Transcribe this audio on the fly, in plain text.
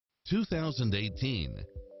2018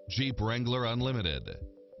 Jeep Wrangler Unlimited.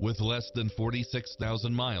 With less than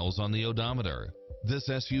 46,000 miles on the odometer, this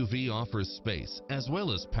SUV offers space as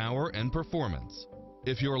well as power and performance.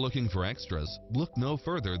 If you're looking for extras, look no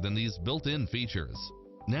further than these built-in features: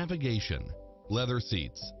 navigation, leather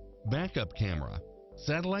seats, backup camera,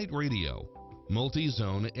 satellite radio,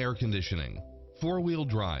 multi-zone air conditioning, four-wheel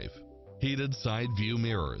drive, heated side view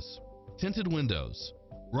mirrors, tinted windows,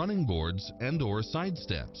 running boards and/or side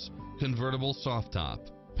steps, convertible soft top,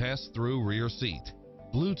 pass-through rear seat,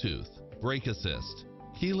 Bluetooth, brake assist,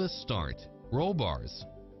 keyless start, roll bars,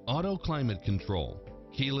 auto climate control,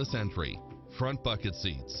 keyless entry, front bucket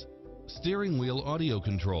seats, steering wheel audio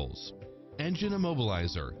controls, engine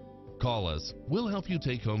immobilizer. Call us, we'll help you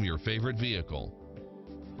take home your favorite vehicle.